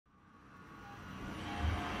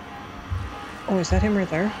Oh, is that him right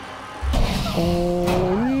there?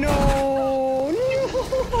 Oh, no! No!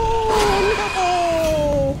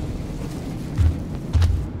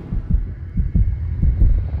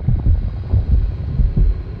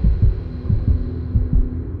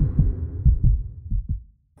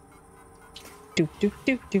 Do do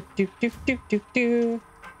do do do do do do do.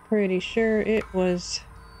 Pretty sure it was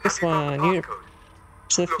this one.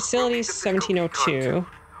 So the facility's 1702.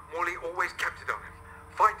 Morley always kept it on him.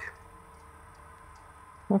 Find him.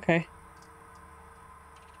 Okay.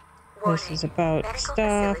 Warning. This is about medical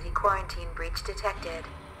stuff. Facility quarantine breach detected.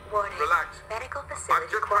 Warning. Relax. Medical facility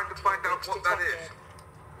I'm just trying to find out breach what that detected. is.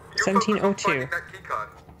 You focus on 1702. finding that keycard.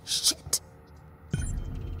 Shit.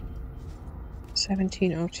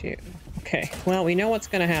 1702. Okay, well, we know what's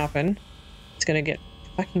gonna happen. It's gonna get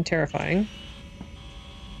fucking terrifying.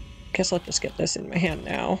 Guess I'll just get this in my hand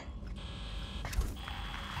now.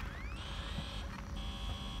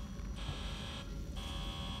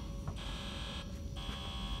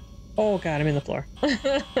 Oh god, I'm in the floor.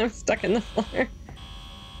 I'm stuck in the floor.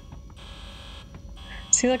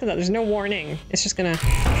 See, look at that. There's no warning. It's just gonna...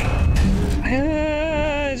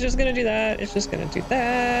 it's just gonna do that. It's just gonna do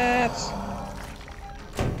that.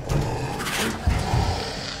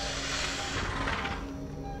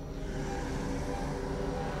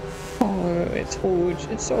 Oh, it's huge.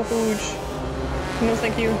 It's so huge. No,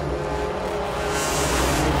 thank you.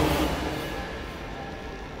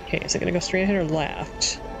 Okay, is it gonna go straight ahead or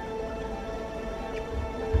left?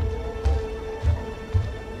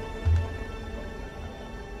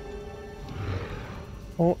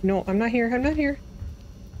 Oh, no, I'm not here. I'm not here.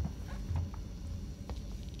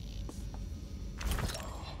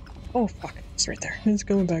 Oh, fuck. It's right there. It's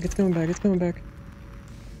going back. It's going back. It's going back.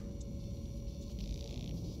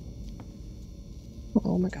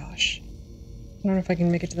 Oh my gosh. I don't know if I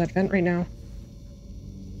can make it to that vent right now.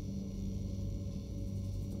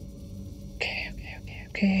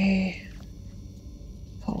 Okay.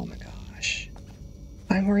 Oh my gosh.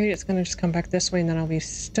 I'm worried it's gonna just come back this way and then I'll be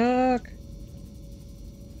stuck.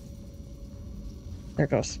 There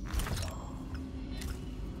it goes.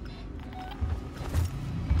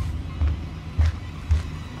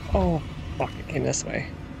 Oh, fuck, it came this way.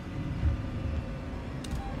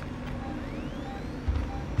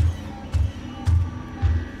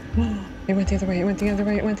 It went the other way, it went the other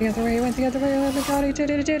way, it went the other way, it went the other way. Oh my god, it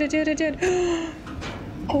did.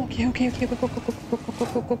 Okay, go.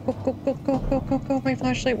 My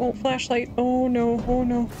flashlight won't flashlight. Oh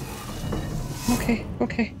no. Okay.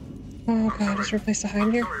 Oh god, is there a place to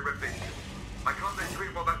hide here? Sorry, Ripley. I can't let you in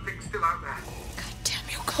while that thing's still out there. God damn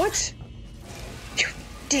you, God. What? You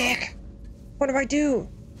dick! What do I do?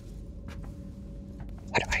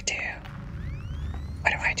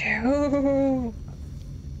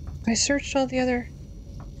 I searched all the other...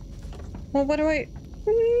 Well, what do I...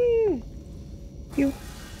 You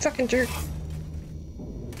fucking jerk.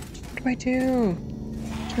 What do I do?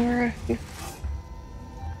 Where...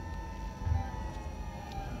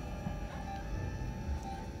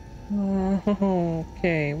 Oh,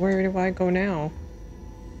 okay. Where do I go now?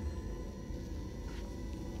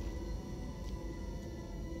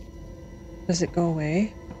 Does it go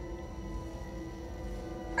away?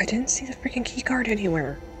 I didn't see the freaking key card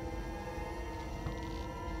anywhere.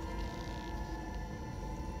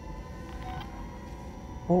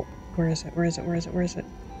 Oh, where is it?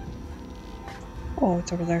 Oh,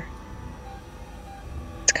 it's over there.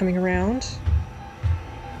 It's coming around.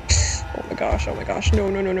 Oh my gosh. No.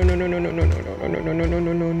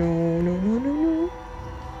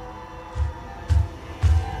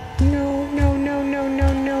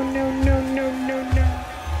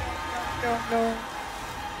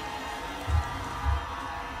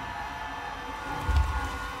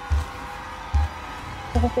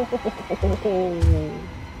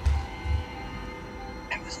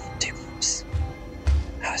 That was a little too close.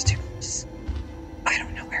 I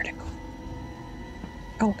don't know where to go.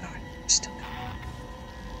 Oh god, it's still going.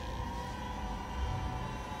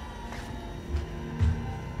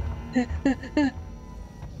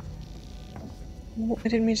 Oh, I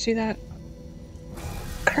didn't mean to do that.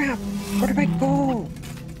 Crap! Where do I go?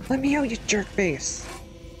 Let me out, you jerk face!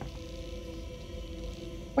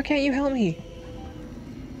 Why can't you help me?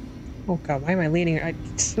 Oh god, why am I leaning? I'm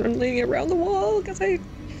leaning around the wall because I...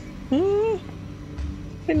 in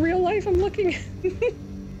real life, I'm looking.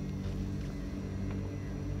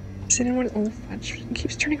 Is anyone... Oh, fudge. It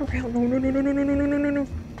keeps turning around. No.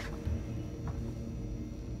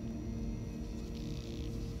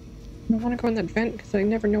 I don't want to go in that vent because I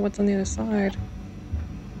never know what's on the other side.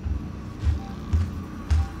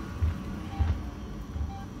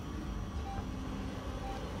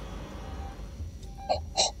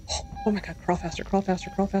 Oh my god, crawl faster, crawl faster,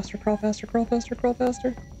 crawl faster, crawl faster, crawl faster, crawl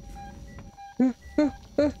faster.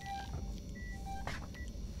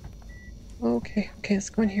 Okay, okay, let's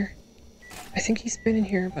go in here. I think he's been in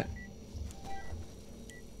here, but...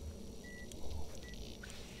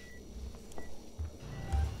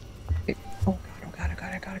 Oh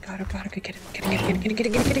god, okay, get it.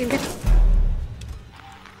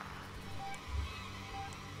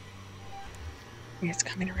 It's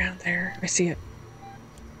coming around there. I see it.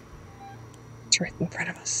 It's right in front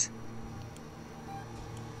of us.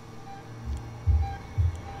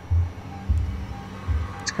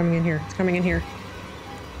 It's coming in here. It's coming in here.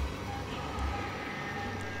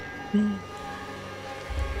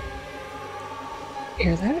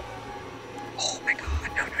 Hear that? Oh my god.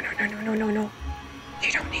 No.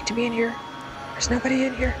 You don't need to be in here. There's nobody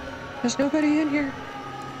in here. There's nobody in here.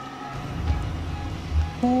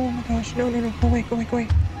 Oh my gosh. No. Go away.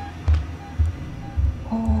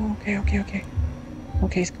 Oh, okay.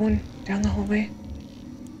 Okay, he's going down the hallway.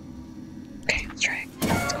 Okay, let's try it.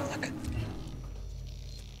 Let's go look.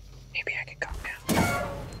 Maybe I can go now.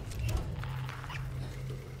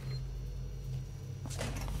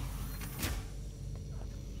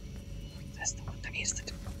 That's the one that needs the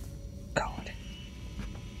code.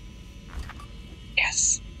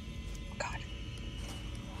 Yes. Oh god.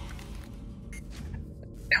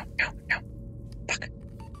 No. Fuck.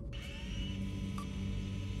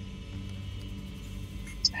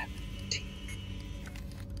 17.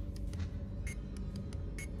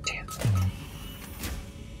 10.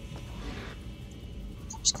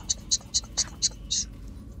 Close.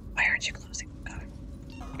 Why aren't you closing? God.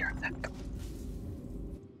 Drop that.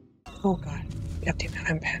 Oh god. Yep,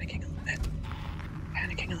 I'm panicking a little bit.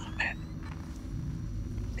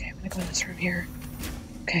 Okay, I'm gonna go in this room here.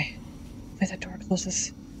 Okay. Hopefully that door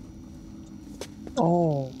closes.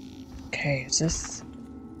 Oh. Okay, is this...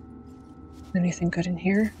 anything good in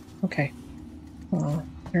here? Okay.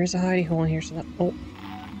 There is a hidey hole in here, so that... Oh.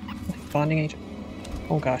 Bonding agent.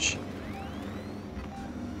 Oh gosh.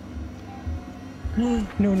 No.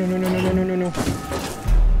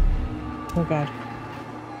 Oh god. I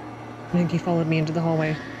think he followed me into the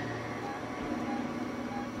hallway.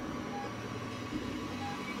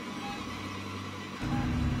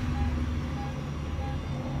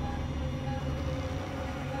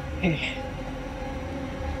 Hey.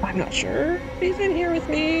 I'm not sure he's in here with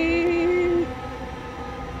me.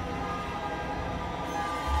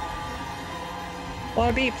 A lot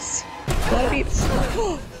of beeps.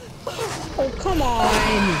 Oh, come on.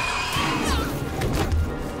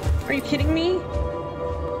 Are you kidding me?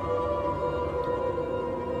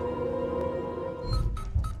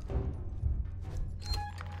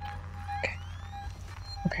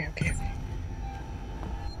 Okay.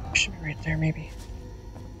 Should be right there, maybe.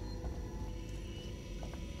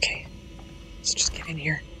 Okay. Let's just get in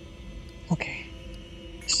here. Okay.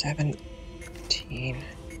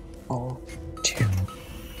 1702.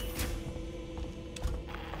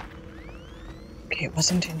 Okay, it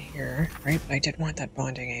wasn't in here, right? But I did want that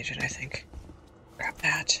bonding agent, I think. Grab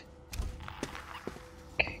that.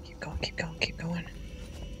 Okay, keep going.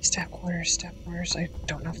 Staff quarters. I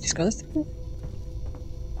don't know if these go this thing.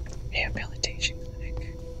 Rehabilitation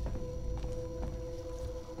clinic.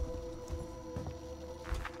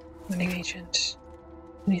 Bonding agent.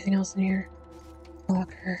 Anything else in here?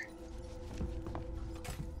 Locker.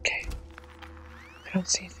 Okay. I don't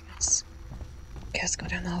see anything else. Okay, let's go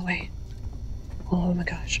down the hallway. Oh my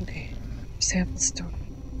gosh, okay. Sample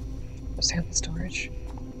storage.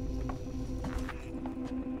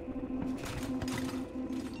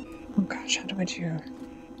 Oh gosh, how do I do?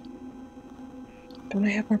 Don't I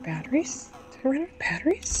have more batteries? Did I run out of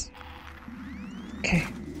batteries? Okay.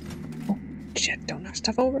 Oh shit, don't knock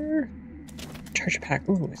stuff over. Charge pack.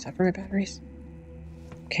 Ooh, is that for my batteries?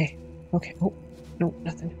 Okay. Oh, no,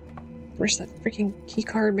 nothing. Where's that freaking key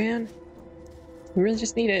card, man? We really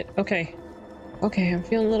just need it. Okay, I'm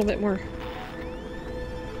feeling a little bit more.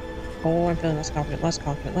 Oh, I'm feeling less confident.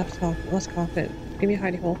 Give me a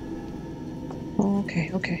hidey hole. Oh,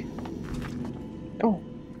 okay.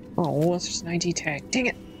 Oh, that's just an ID tag. Dang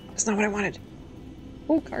it! That's not what I wanted.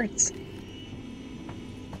 Oh, cards.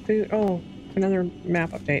 Food. Oh, another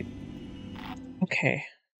map update. Okay.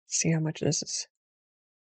 Let's see how much this is.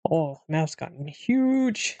 Oh, map's gotten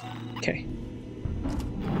huge. Okay.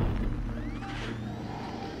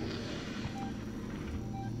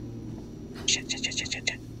 Shit.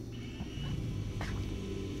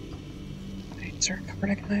 Wait, is there a cupboard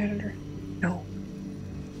I can hide under? No.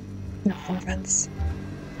 No, floor vents.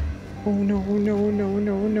 Oh, no.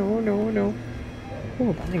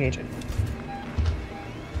 Oh, bonding agent.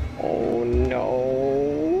 Oh no.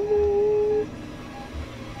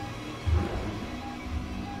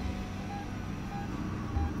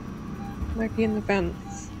 Might be in the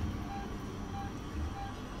vents.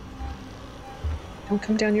 Don't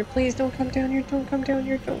come down here, please. Don't come down here. Don't come down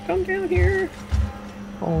here. Don't come down here.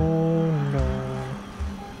 Oh no.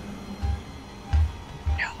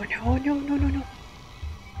 No, no, no, no, no, no.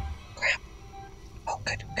 Crap. Oh,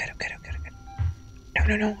 good, good, good, good, good. No,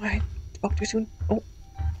 no, no. I spoke too soon. Oh.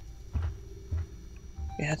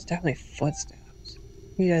 Yeah, it's definitely footsteps.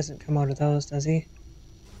 He doesn't come out of those, does he?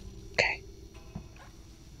 Okay.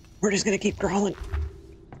 We're just gonna keep crawling.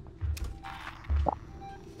 Oh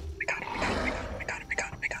my god, oh my god, oh my god, oh my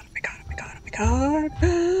god, oh my god, oh my god, oh my god, oh my god, oh my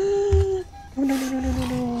god. No, no, no, no, no, no,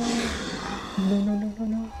 no. No, no, no, no,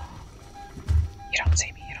 no. You don't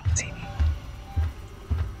see me, you don't see me.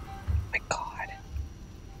 Oh my god.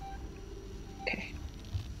 Okay.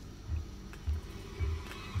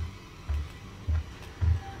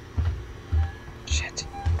 Shit.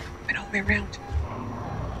 Went all the way around.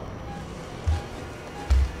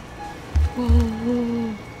 Oh,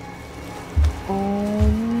 oh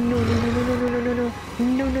no, no, no, no, no, no, no, no, no.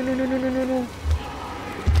 No, no, no, no, no, no, no, no.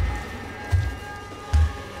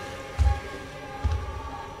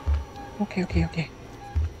 Okay, okay, okay.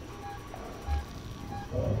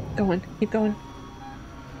 Going, keep going.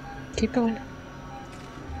 Keep going.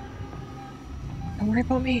 Don't worry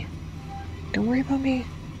about me. Don't worry about me.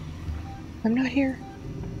 I'm not here.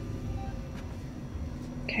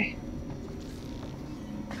 Okay.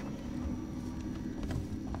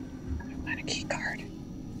 I'm gonna find a key card.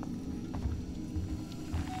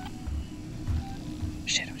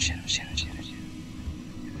 Shit, oh shit, oh shit, oh shit, oh shit.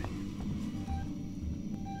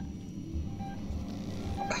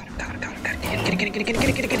 Oh god, oh god, oh god, oh god.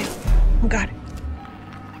 Get it. Oh god.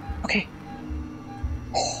 Okay.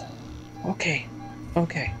 Oh, okay.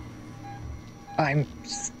 Okay. I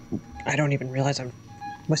don't even realize I'm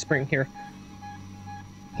whispering here.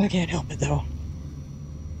 I can't help it though.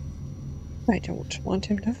 I don't want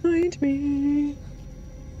him to find me.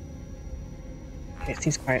 Okay, it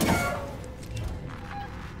seems quiet.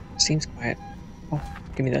 Seems quiet. Oh,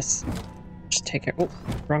 give me this. Just take it. Oh,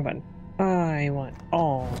 wrong button. I want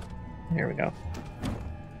all. There we go.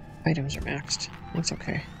 Items are maxed. That's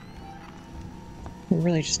okay. We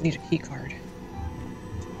really just need a key card.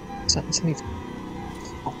 Something's.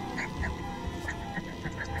 Oh, crap.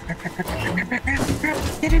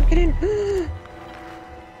 Get in, get in!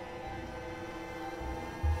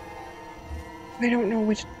 I don't know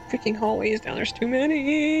which freaking hallway is down. There's too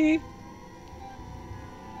many!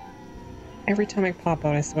 Every time I pop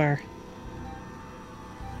out, I swear.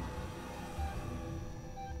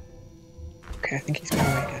 Okay, I think he's gonna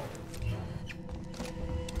make it.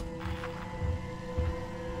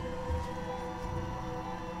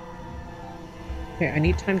 Okay, I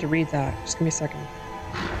need time to read that. Just give me a second.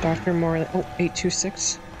 Dr. Morley. Oh,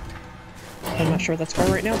 826. I'm not sure what that's for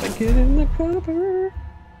right now, but get in the cover.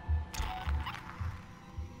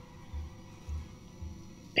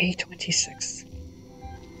 826.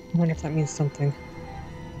 I wonder if that means something.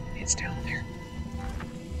 It's down there.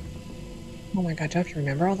 Oh my god, do I have to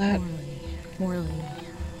remember all that? Morley.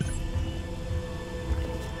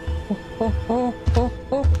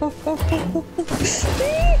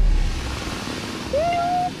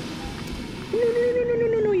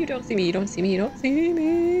 No, you don't see me, you don't see me, you don't see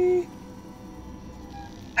me.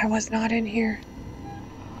 I was not in here.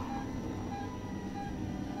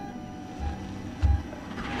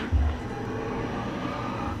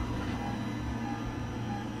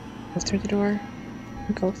 Go through the door.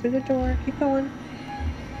 Go through the door. Keep going.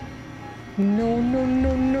 No, no,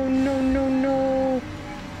 no, no, no, no, no.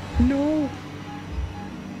 No.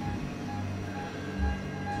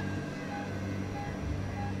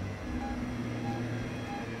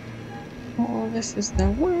 Oh, this is the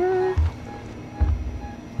worst.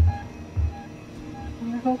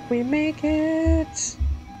 I hope we make it.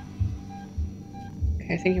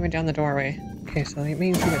 Okay, I think you went down the doorway. Okay, so that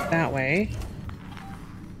means you went that way.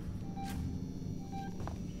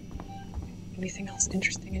 Anything else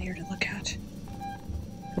interesting in here to look at?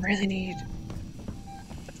 I really need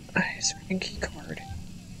his freaking key card.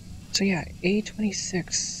 So yeah,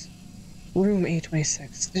 A26. Room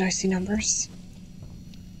A26. Did I see numbers?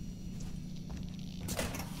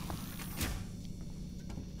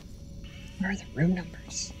 Where are the room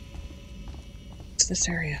numbers? What's this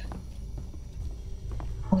area?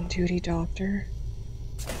 On duty doctor.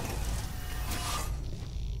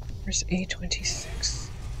 Where's A26?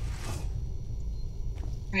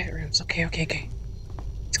 Private rooms. Okay, okay, okay.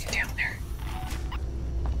 Let's get down there.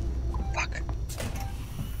 Oh, fuck.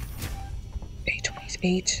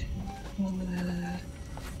 A28.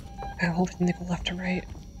 I hope they go left or right.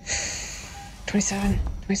 27,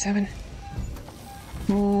 27.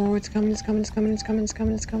 Oh, it's coming, it's coming, it's coming, it's coming, it's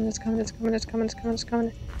coming, it's coming, it's coming, it's coming, it's coming, it's coming, it's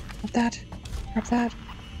coming. Drop that. Drop that.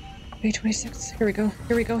 Okay, 26. Here we go.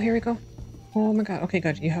 Here we go. Here we go. Oh my god. Okay,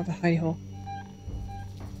 good. You have a hidey hole.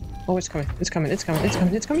 Oh, it's coming. It's coming. It's coming. It's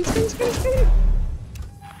coming. It's coming. It's coming. It's coming. It's coming.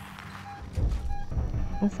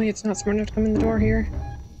 Hopefully it's not smart enough to come in the door here.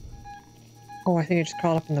 Oh, I think it just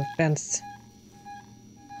crawled up in the fence.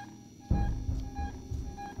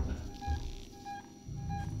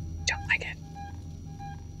 Don't like it.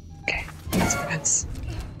 Okay, that's a fence.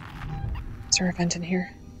 Is there a vent in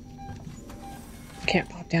here? Can't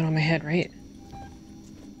pop down on my head, right?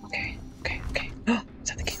 Okay, okay, okay. Oh, is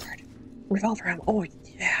that the key card? Revolver ammo. Oh,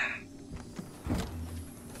 yeah.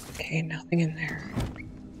 Okay, nothing in there.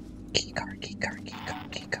 Key card, key card, key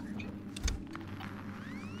card, key card.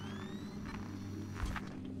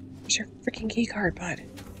 Where's your freaking key card, bud?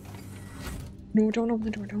 No, don't open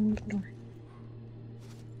the door, don't open the door.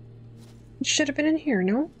 It should have been in here,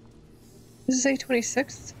 no? This is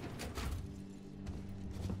A26?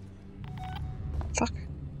 Fuck.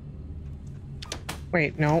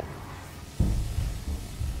 Wait, no.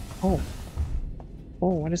 Oh. Oh,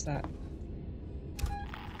 what is that?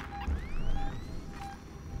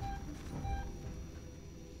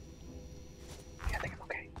 Yeah, I think I'm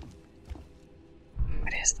okay.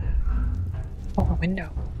 What is that? Oh, a window.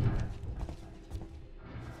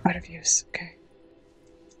 Out of use, okay.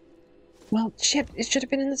 Well, shit, it should have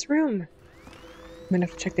been in this room. I'm gonna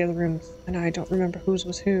have to check the other rooms, and I don't remember whose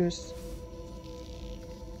was whose.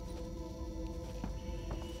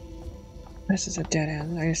 This is a dead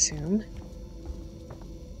end, I assume.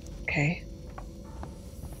 Okay.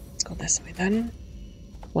 Let's go this way then.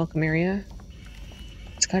 Welcome area.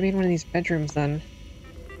 It's gotta be in one of these bedrooms then.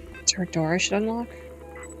 Is there a door I should unlock?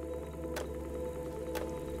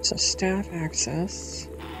 So staff access.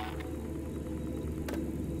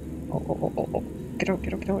 Oh, oh, oh, oh, oh. Get out,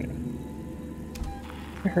 get out, get out.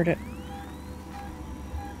 I heard it.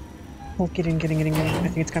 Oh, get in, get in, get in, get in. I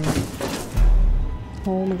think it's coming.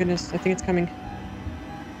 Oh my goodness, I think it's coming.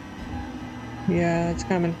 Yeah, it's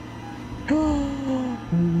coming. Oh,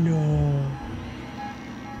 no.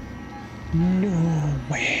 No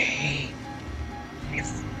way.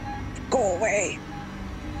 Go away.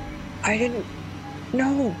 I didn't.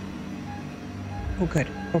 No. Oh, good.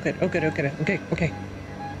 Oh, good. Oh, good. Oh, good. Okay, okay.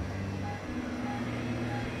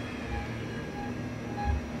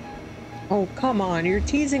 Oh, come on. You're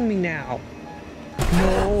teasing me now.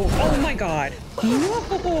 No. Oh my god.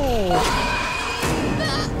 No.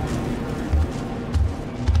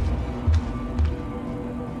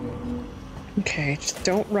 Okay, just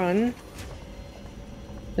don't run.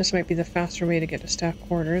 This might be the faster way to get to staff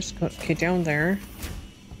quarters. Go, okay, down there.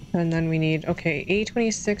 And then we need, okay,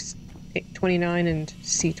 A26, A29, and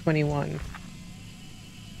C21.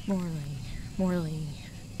 Morley.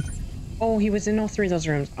 Oh, he was in all three of those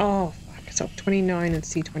rooms. Oh, fuck. So 29 and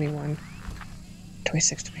C21.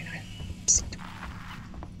 26, 29. C21.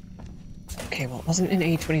 Okay, well, it wasn't in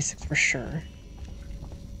A26 for sure.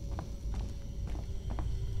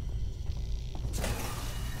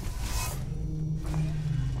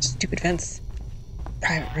 Stupid vents.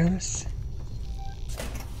 Private rooms.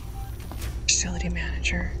 Facility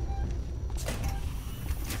manager.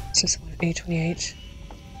 This is one, A28.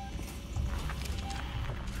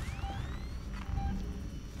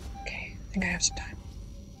 Okay, I think I have some time.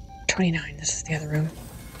 29, this is the other room.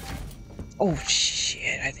 Oh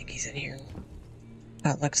shit, I think he's in here.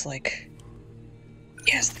 That looks like...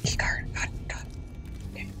 Yes, the key card. God.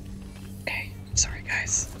 Okay. Okay, sorry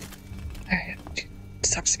guys. Alright, it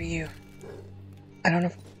sucks to be you. I don't know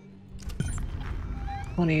if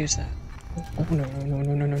I want to use that. Oh no.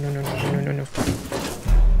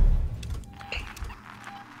 Okay.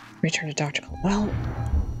 Return to Dr. Cole. Well,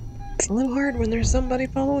 it's a little hard when there's somebody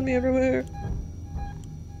following me everywhere.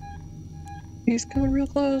 He's coming real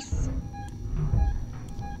close.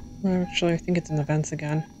 Actually, I think it's in the vents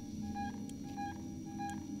again.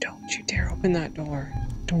 Don't you dare open that door.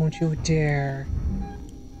 Don't you dare.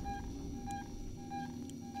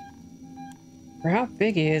 For how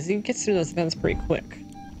big he is, he gets through those vents pretty quick.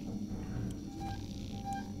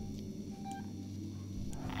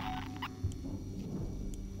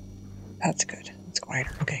 That's good. It's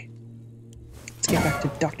quieter. Okay. Let's get back to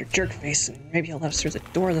Dr. Jerkface and maybe he'll let us through the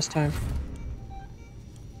door this time.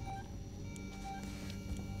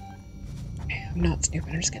 Okay, I'm not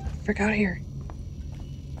stupid. I'm just getting the frick out of here.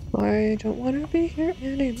 I don't want to be here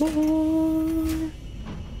anymore.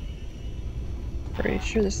 Pretty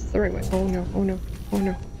sure this is the right way. Oh no, oh no, oh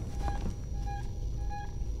no.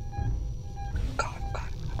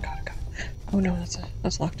 Oh no,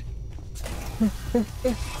 that's locked.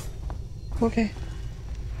 Okay.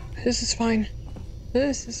 This is fine.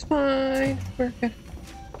 This is fine. We're good.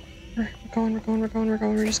 We're going.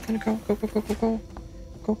 We're just gonna go.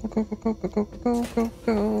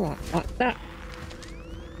 Go. Like that.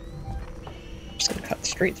 Just gonna cut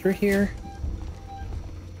straight through here.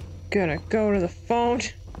 Gonna go to the phone.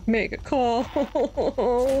 Make a call.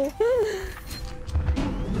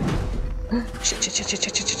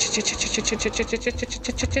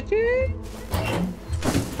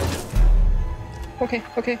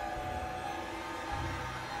 Okay.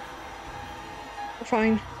 We're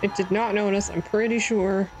fine. It did not notice, I'm pretty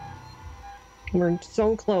sure. We're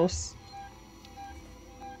so close.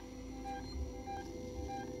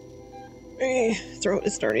 My throat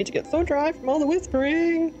is starting to get so dry from all the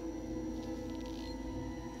whispering.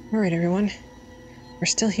 Alright, everyone. We're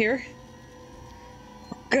still here.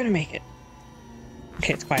 We're gonna make it.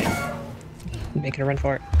 Okay, it's quiet. I'm making a run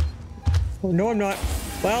for it. Oh, no, I'm not.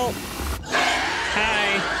 Well,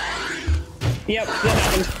 hi. Yep, that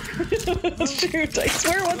happened. Shoot, I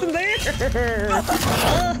swear it wasn't there.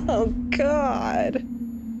 Oh, God.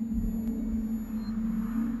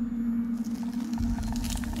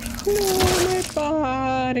 No, my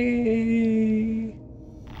body.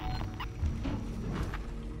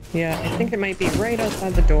 Yeah, I think it might be right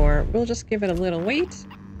outside the door. We'll just give it a little wait.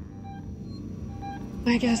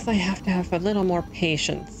 I guess I have to have a little more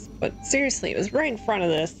patience. But seriously, it was right in front of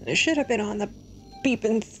this, and it should have been on the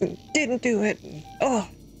beepins and didn't do it. And, oh,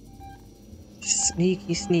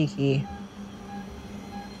 sneaky.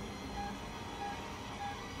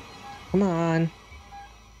 Come on.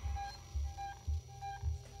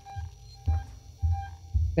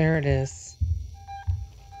 There it is.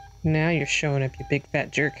 Now you're showing up, you big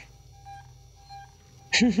fat jerk.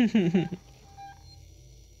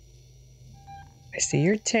 I see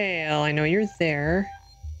your tail. I know you're there.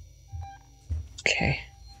 Okay.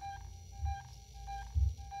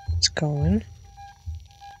 It's going.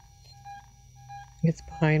 It's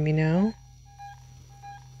behind me now.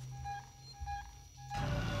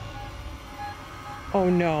 Oh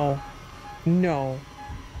no. No.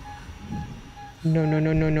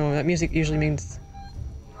 No. That music usually means...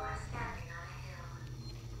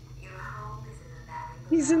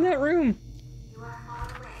 He's in that room.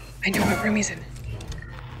 I know what room he's in.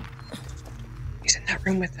 He's in that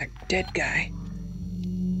room with that dead guy.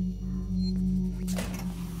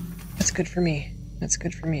 That's good for me. That's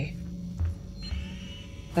good for me.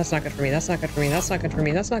 That's not good for me. That's not good for me. That's not good for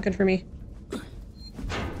me. That's not good for me.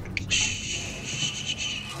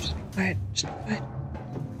 Shh. Just be quiet. Just be quiet.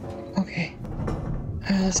 Okay.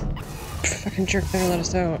 This fucking jerk better let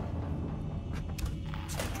us out.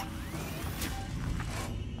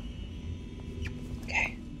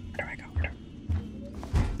 Okay. Where do I go?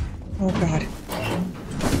 Oh god.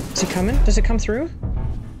 Is he coming? Does it come through?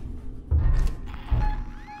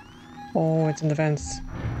 Oh, it's in the vents.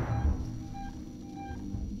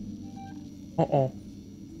 Uh-oh.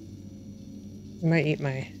 I might eat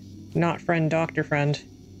my not friend doctor friend.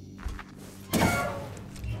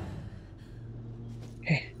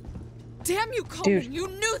 Okay. Damn you, Coleman! Dude. You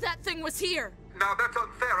knew that thing was here! Now that's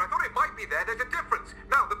unfair. I thought it might be there. There's a difference.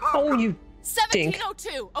 Now the path... Oh, you stink.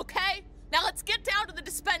 1702, okay? Now let's get down to the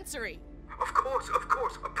dispensary. Of course. A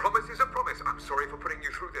promise is a promise. I'm sorry for putting you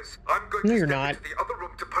through this. I'm going No, to you're step not. into the other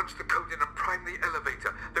room to punch the code in and prime the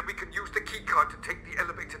elevator. Then we can use the key card to take the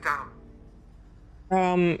elevator down.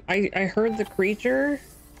 I heard the creature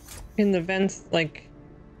in the vents, like...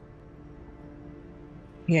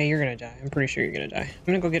 Yeah, you're gonna die. I'm pretty sure you're gonna die. I'm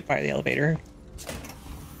gonna go get by the elevator.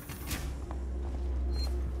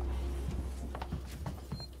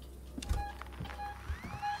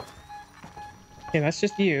 Okay, that's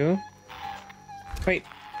just you. Wait.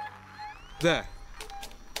 There.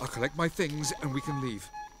 I'll collect my things and we can leave.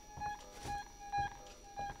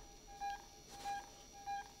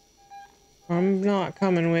 I'm not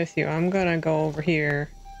coming with you. I'm gonna go over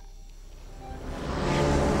here.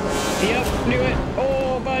 Yep, do it.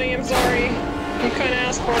 Oh, buddy, I'm sorry. You kind of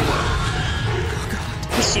asked for it.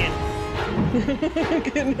 Shit.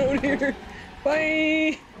 Getting out of here.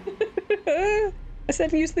 Bye. I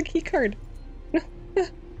said use the key card. No.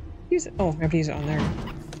 Use it. Oh, I have to use it on there.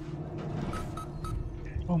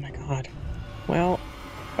 Oh my god. Well,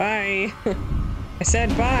 bye. I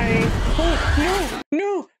said bye. Oh,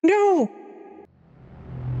 no.